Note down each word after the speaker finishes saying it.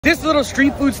This little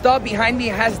street food stall behind me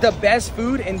has the best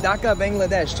food in Dhaka,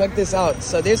 Bangladesh. Check this out.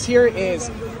 So this here is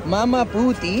Mama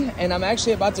Puti, and I'm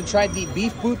actually about to try the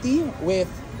beef puti with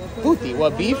puti.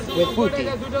 Well, beef with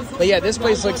puti. But yeah, this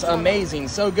place looks amazing,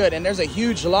 so good. And there's a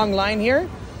huge long line here.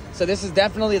 So this is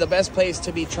definitely the best place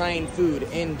to be trying food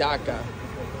in Dhaka.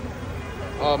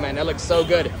 Oh man, that looks so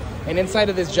good. And inside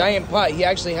of this giant pot, he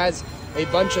actually has a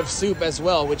bunch of soup as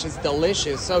well, which is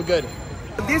delicious, so good.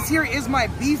 This here is my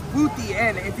beef puti,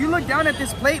 and if you look down at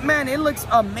this plate, man, it looks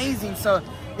amazing. So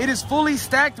it is fully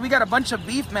stacked. We got a bunch of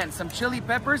beef, man, some chili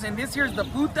peppers, and this here's the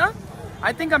puta.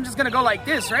 I think I'm just gonna go like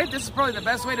this, right? This is probably the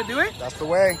best way to do it. That's the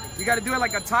way. You gotta do it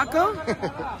like a taco.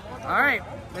 All right,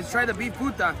 let's try the beef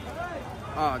puta.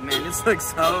 Oh man, this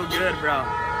looks so good, bro.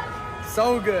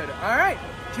 So good. All right,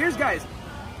 cheers, guys.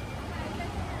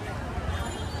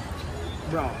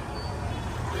 Bro.